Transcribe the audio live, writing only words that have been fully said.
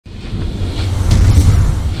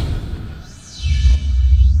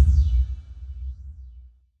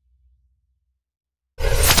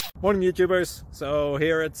Morning YouTubers. So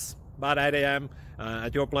here it's about 8 a.m.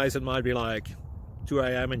 At your place it might be like 2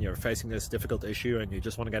 a.m. and you're facing this difficult issue and you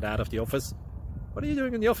just want to get out of the office. What are you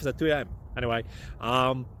doing in the office at 2 a.m.? Anyway,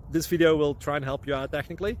 this video will try and help you out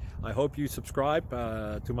technically. I hope you subscribe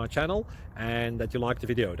to my channel and that you like the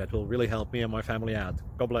video. That will really help me and my family out.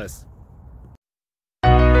 God bless.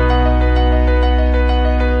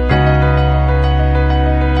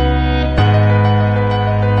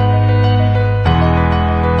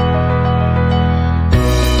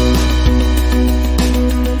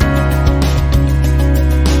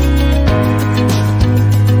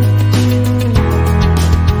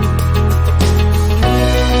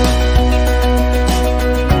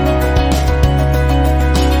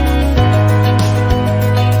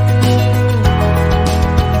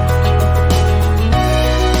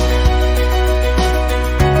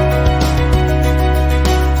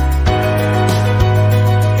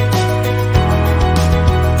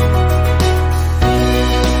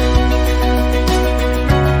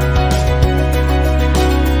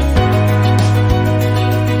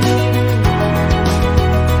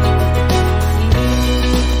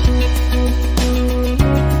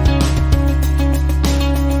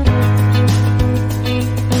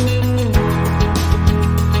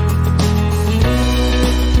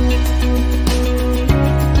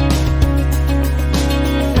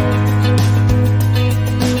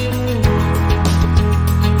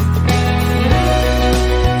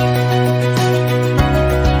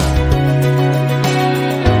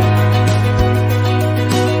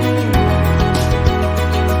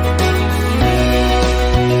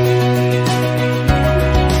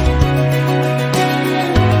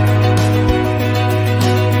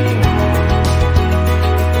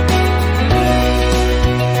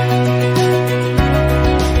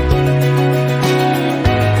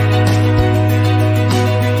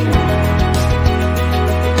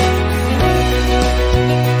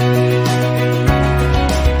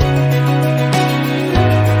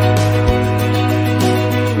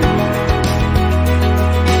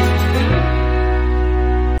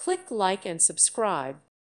 Like and subscribe.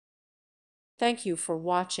 Thank you for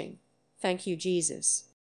watching. Thank you, Jesus.